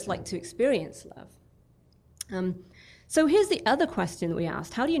like, what it's like to experience love. So here's the other question that we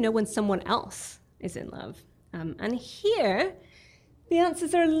asked. How do you know when someone else is in love? And here, the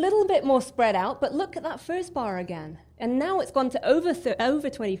answers are a little bit more spread out, but look at that first bar again. And now it's gone to over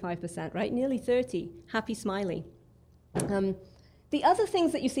 25%, right? Nearly 30, happy, smiley. The other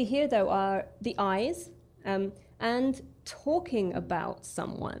things that you see here, though, are the eyes and talking about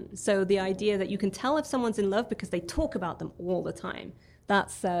someone. So the idea that you can tell if someone's in love because they talk about them all the time.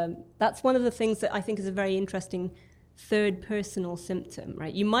 That's one of the things that I think is a very interesting third personal symptom,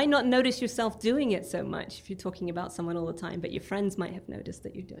 right? You might not notice yourself doing it so much if you're talking about someone all the time, but your friends might have noticed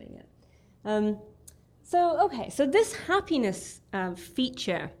that you're doing it. So this happiness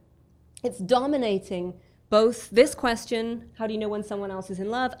feature, it's dominating both this question, how do you know when someone else is in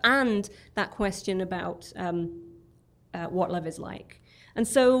love, and that question about what love is like. And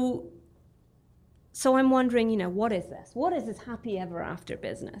so I'm wondering, what is this? What is this happy ever after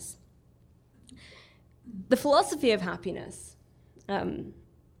business? The philosophy of happiness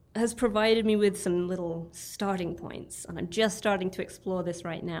has provided me with some little starting points, and I'm just starting to explore this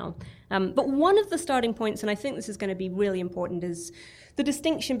right now. But one of the starting points, and I think this is going to be really important, is the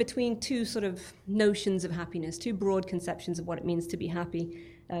distinction between two sort of notions of happiness, two broad conceptions of what it means to be happy.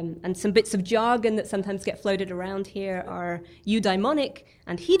 And some bits of jargon that sometimes get floated around here are eudaimonic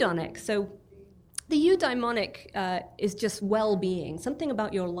and hedonic. So The eudaimonic is just well-being, something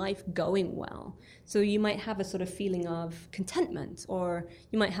about your life going well. So you might have a sort of feeling of contentment, or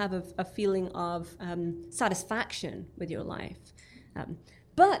you might have a feeling of satisfaction with your life.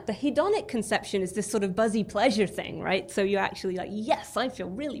 But the hedonic conception is this sort of buzzy pleasure thing, right? So you're actually like, yes, I feel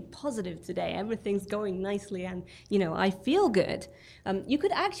really positive today. Everything's going nicely and, I feel good. You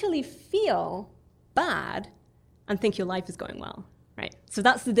could actually feel bad and think your life is going well, right? So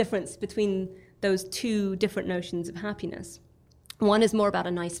that's the difference between those two different notions of happiness. One is more about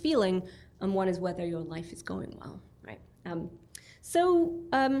a nice feeling, and one is whether your life is going well, right?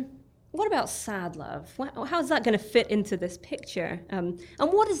 What about sad love? How's that going to fit into this picture? And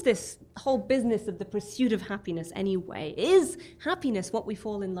what is this whole business of the pursuit of happiness anyway? Is happiness what we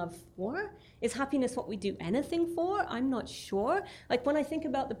fall in love for? Is happiness what we do anything for? I'm not sure. Like when I think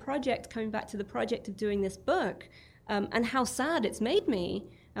about the project, coming back to the project of doing this book, and how sad it's made me,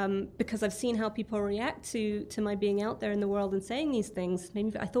 because I've seen how people react to my being out there in the world and saying these things.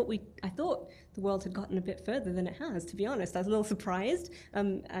 Maybe I thought the world had gotten a bit further than it has, to be honest. I was a little surprised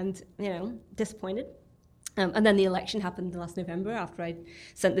and disappointed. And then the election happened last November after I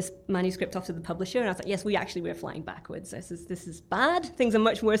sent this manuscript off to the publisher, and I thought, yes, we're flying backwards. This is bad. Things are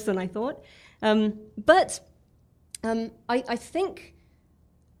much worse than I thought. But I think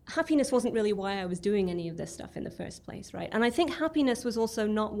happiness wasn't really why I was doing any of this stuff in the first place, right? And I think happiness was also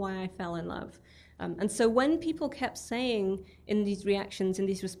not why I fell in love. And so when people kept saying in these reactions, in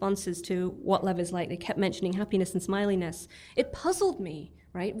these responses to what love is like, they kept mentioning happiness and smiliness, it puzzled me,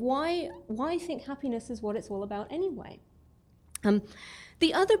 right? Why think happiness is what it's all about anyway?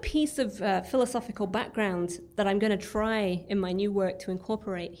 The other piece of philosophical background that I'm going to try in my new work to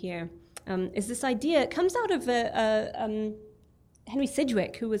incorporate here is this idea. It comes out of Henry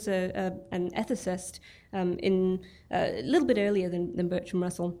Sidgwick, who was an ethicist in a little bit earlier than Bertrand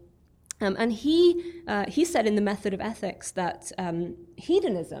Russell. And he said in The Method of Ethics that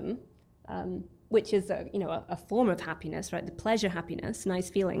hedonism, which is a form of happiness, right, the pleasure happiness, nice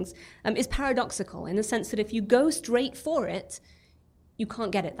feelings, is paradoxical in the sense that if you go straight for it, you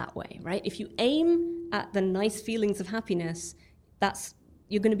can't get it that way, right? If you aim at the nice feelings of happiness,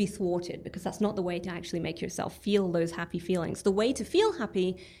 you're going to be thwarted, because that's not the way to actually make yourself feel those happy feelings. The way to feel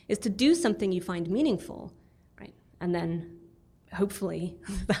happy is to do something you find meaningful, right? And then hopefully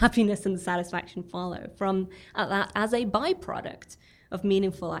the happiness and the satisfaction follow from that as a byproduct of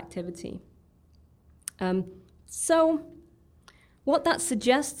meaningful activity. So what that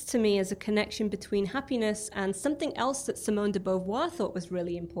suggests to me is a connection between happiness and something else that Simone de Beauvoir thought was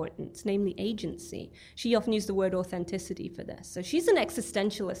really important, namely agency. She often used the word authenticity for this. So she's an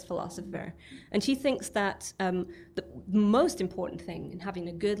existentialist philosopher, and she thinks that the most important thing in having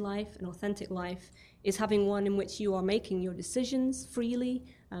a good life, an authentic life, is having one in which you are making your decisions freely,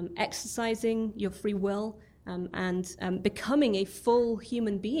 exercising your free will, and becoming a full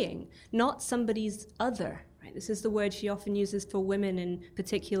human being, not somebody's other. Right? This is the word she often uses for women, and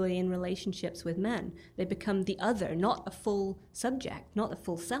particularly in relationships with men. They become the other, not a full subject, not a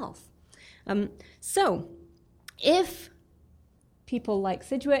full self. So, if people like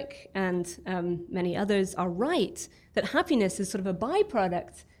Sidgwick and many others are right that happiness is sort of a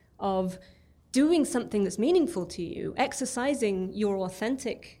byproduct of doing something that's meaningful to you, exercising your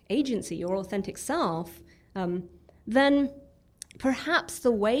authentic agency, your authentic self, then perhaps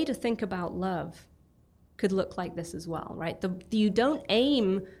the way to think about love could look like this as well, right? You don't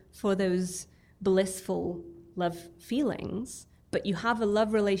aim for those blissful love feelings, but you have a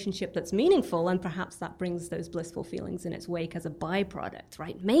love relationship that's meaningful, and perhaps that brings those blissful feelings in its wake as a byproduct,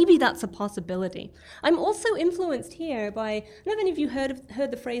 right? Maybe that's a possibility. I'm also influenced here by, I don't know if any of you heard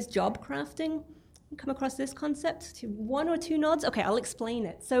the phrase job crafting. Come across this concept? One or two nods? Okay, I'll explain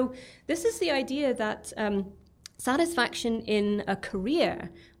it. So this is the idea that satisfaction in a career,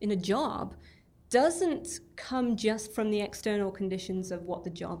 in a job, doesn't come just from the external conditions of what the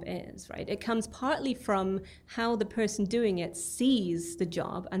job is, right? It comes partly from how the person doing it sees the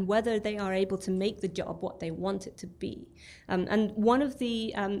job and whether they are able to make the job what they want it to be. And one of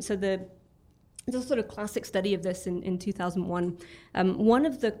there's a sort of classic study of this in 2001. One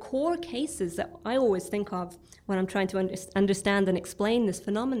of the core cases that I always think of when I'm trying to understand and explain this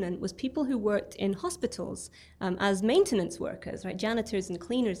phenomenon was people who worked in hospitals as maintenance workers, right, janitors and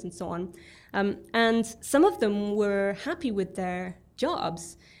cleaners and so on. And some of them were happy with their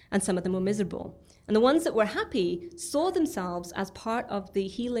jobs, and some of them were miserable. And the ones that were happy saw themselves as part of the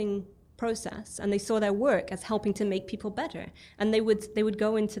healing process, and they saw their work as helping to make people better. And they would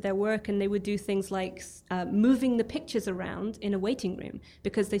go into their work and they would do things like moving the pictures around in a waiting room,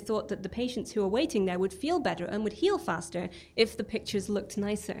 because they thought that the patients who were waiting there would feel better and would heal faster if the pictures looked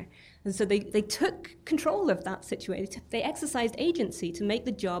nicer. And so they took control of that situation. They exercised agency to make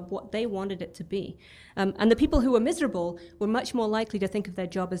the job what they wanted it to be. And the people who were miserable were much more likely to think of their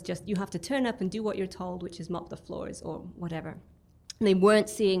job as just, you have to turn up and do what you're told, which is mop the floors or whatever. And they weren't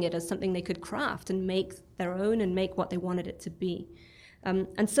seeing it as something they could craft and make their own and make what they wanted it to be.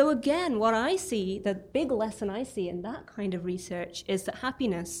 And so again, what I see, the big lesson I see in that kind of research is that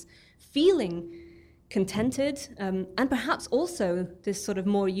happiness, feeling contented, and perhaps also this sort of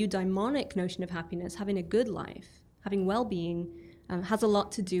more eudaimonic notion of happiness, having a good life, having well-being, has a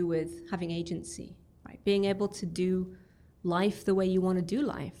lot to do with having agency, right? Being able to do life the way you want to do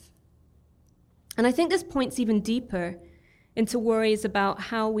life. And I think this points even deeper into worries about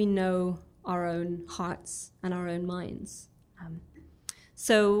how we know our own hearts and our own minds.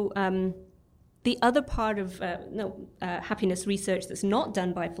 So the other part of happiness research that's not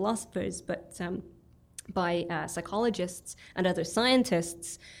done by philosophers, but by psychologists and other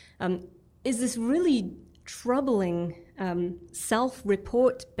scientists, is this really troubling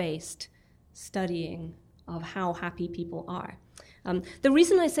self-report-based studying of how happy people are. The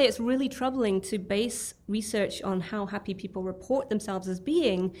reason I say it's really troubling to base research on how happy people report themselves as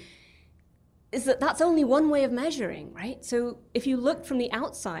being is that that's only one way of measuring, right? So if you looked from the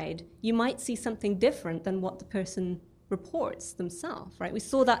outside, you might see something different than what the person reports themselves, right? We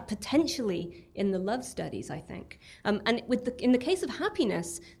saw that potentially in the love studies, I think. And in the case of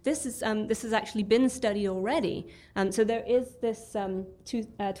happiness, this has actually been studied already. So there is this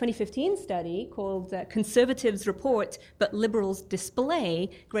 2015 study called Conservatives Report, but Liberals Display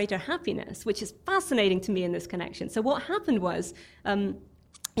Greater Happiness, which is fascinating to me in this connection. So what happened was,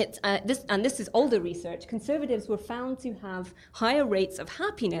 this is older research, conservatives were found to have higher rates of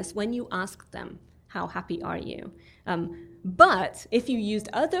happiness when you asked them, how happy are you? But if you used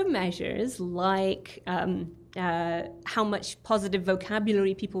other measures like how much positive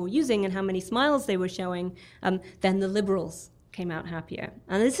vocabulary people were using and how many smiles they were showing, then the liberals came out happier.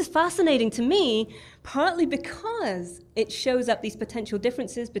 And this is fascinating to me, partly because it shows up these potential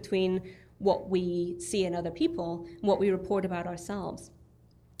differences between what we see in other people and what we report about ourselves.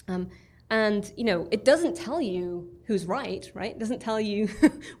 And, it doesn't tell you who's right? It doesn't tell you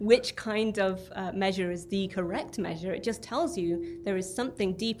which kind of measure is the correct measure. It just tells you there is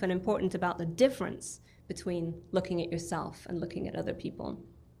something deep and important about the difference between looking at yourself and looking at other people.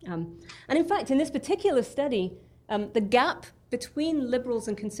 And in fact, in this particular study, the gap between liberals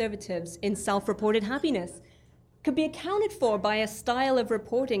and conservatives in self-reported happiness could be accounted for by a style of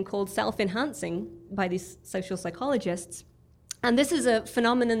reporting called self-enhancing by these social psychologists. And this is a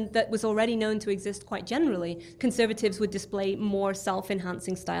phenomenon that was already known to exist quite generally. Conservatives would display more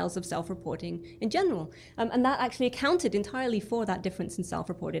self-enhancing styles of self-reporting in general. And that actually accounted entirely for that difference in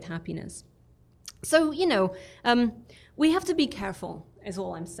self-reported happiness. So, we have to be careful, is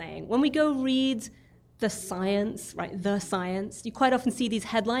all I'm saying. When we go read the science, the science, you quite often see these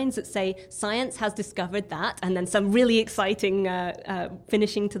headlines that say, science has discovered that, and then some really exciting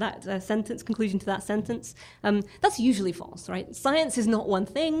finishing to that conclusion to that sentence. That's usually false, right? Science is not one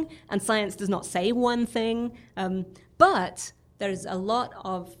thing, and science does not say one thing, but there's a lot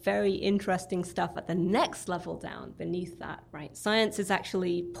of very interesting stuff at the next level down beneath that, right? Science is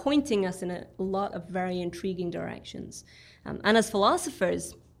actually pointing us in a lot of very intriguing directions. And as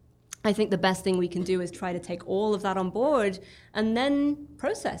philosophers, I think the best thing we can do is try to take all of that on board and then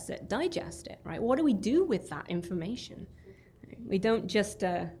process it, digest it, right? What do we do with that information? We don't just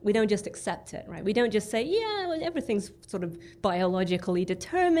accept it, right? We don't just say, well, everything's sort of biologically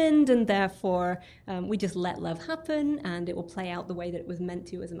determined, and therefore we just let love happen, and it will play out the way that it was meant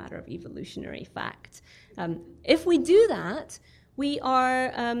to as a matter of evolutionary fact. If we do that, we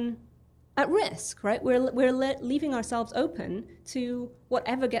are at risk, right? We're leaving ourselves open to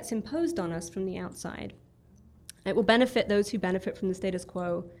whatever gets imposed on us from the outside. It will benefit those who benefit from the status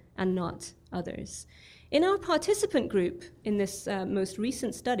quo and not others. In our participant group in this most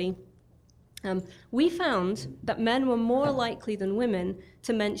recent study, we found that men were more likely than women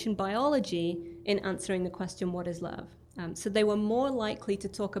to mention biology in answering the question, what is love? So they were more likely to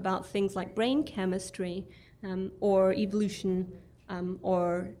talk about things like brain chemistry or evolution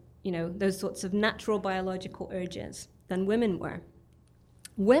or those sorts of natural biological urges than women were.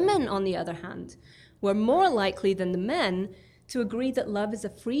 Women, on the other hand, were more likely than the men to agree that love is a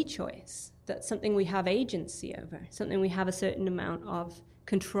free choice, that's something we have agency over, something we have a certain amount of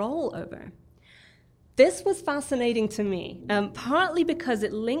control over. This was fascinating to me, partly because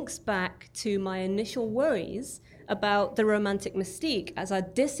it links back to my initial worries about the romantic mystique as a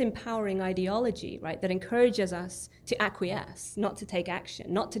disempowering ideology, right, that encourages us to acquiesce, not to take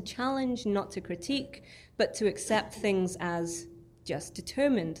action, not to challenge, not to critique, but to accept things as just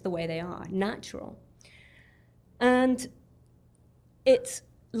determined the way they are, natural. And it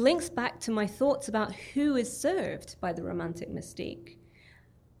links back to my thoughts about who is served by the romantic mystique,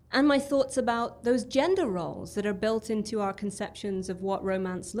 and my thoughts about those gender roles that are built into our conceptions of what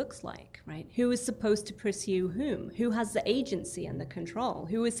romance looks like, right? Who is supposed to pursue whom? Who has the agency and the control?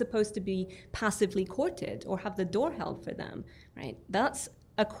 Who is supposed to be passively courted or have the door held for them, right? That's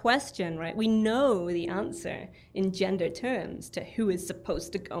a question, right? We know the answer in gender terms to who is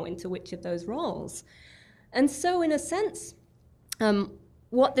supposed to go into which of those roles. And so, in a sense,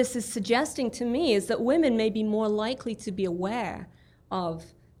 what this is suggesting to me is that women may be more likely to be aware of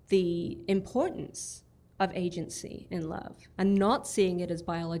the importance of agency in love and not seeing it as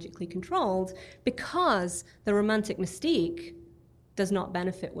biologically controlled, because the romantic mystique does not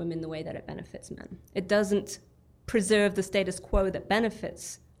benefit women the way that it benefits men. It doesn't preserve the status quo that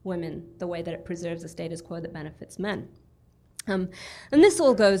benefits women the way that it preserves the status quo that benefits men. And this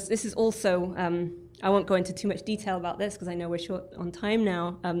is also, I won't go into too much detail about this because I know we're short on time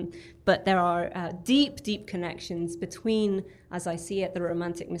now, but there are deep, deep connections between, as I see it, the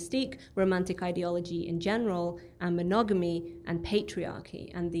romantic mystique, romantic ideology in general, and monogamy and patriarchy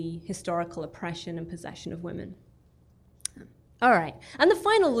and the historical oppression and possession of women. All right, and the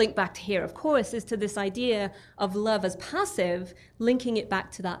final link back to here, of course, is to this idea of love as passive, linking it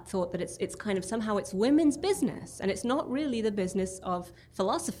back to that thought that it's kind of somehow it's women's business, and it's not really the business of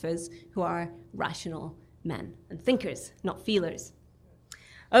philosophers who are rational men and thinkers, not feelers.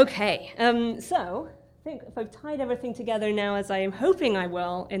 Okay, so I think if I've tied everything together now, as I am hoping I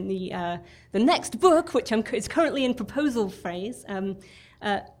will in the next book, which is currently in proposal phase,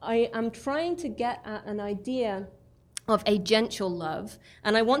 I am trying to get at an idea of agential love,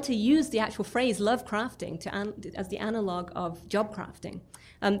 and I want to use the actual phrase love crafting as the analog of job crafting.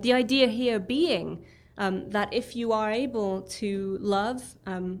 The idea here being that if you are able to love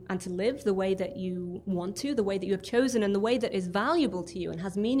and to live the way that you want to, the way that you have chosen, and the way that is valuable to you and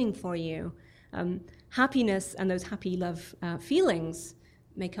has meaning for you, happiness and those happy love feelings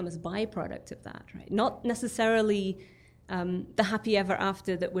may come as a byproduct of that, right? Not necessarily the happy ever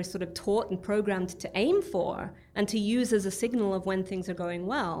after that we're sort of taught and programmed to aim for and to use as a signal of when things are going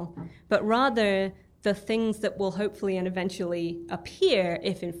well, but rather the things that will hopefully and eventually appear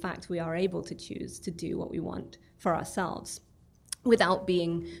if in fact we are able to choose to do what we want for ourselves without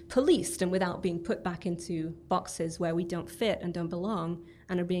being policed and without being put back into boxes where we don't fit and don't belong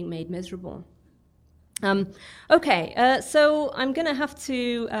and are being made miserable. So I'm going to have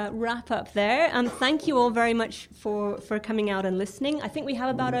to wrap up there. Thank you all very much for coming out and listening. I think we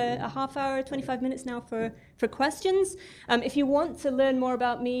have about a half hour, 25 minutes now for questions. If you want to learn more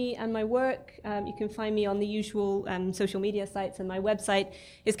about me and my work, you can find me on the usual social media sites, and my website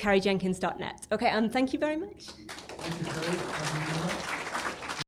is carriejenkins.net. Okay, thank you very much. Thank you, Carrie.